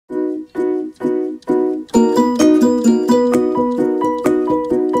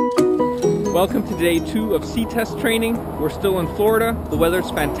Welcome to day 2 of SEATEST training. We're still in Florida. The weather's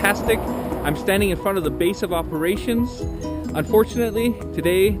fantastic. I'm standing in front of the base of operations. Unfortunately,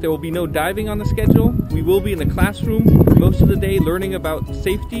 today there will be no diving on the schedule. We will be in the classroom for most of the day learning about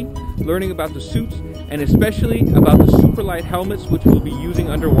safety, learning about the suits, and especially about the Superlite helmets which we'll be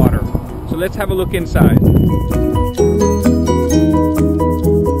using underwater. So let's have a look inside.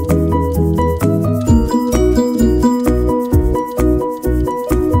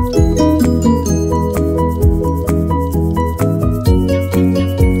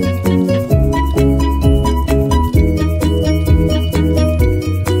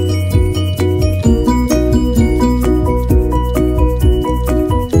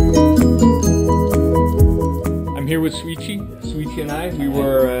 Here with Sweetie and I, we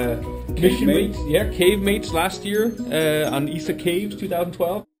were mission mates, cave mates last year on ESA Caves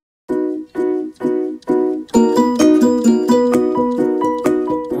 2012.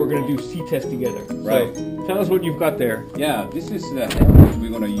 We're going to do SEATEST together. Right. So tell us what you've got there. Yeah, this is the helmet we're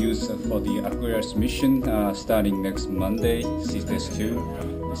going to use for the Aquarius mission starting next Monday, SEATEST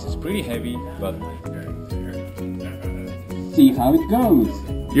 2. This is pretty heavy, but see how it goes.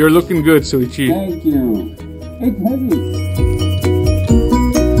 You're looking good, Sweetie. Thank you. It's heavy.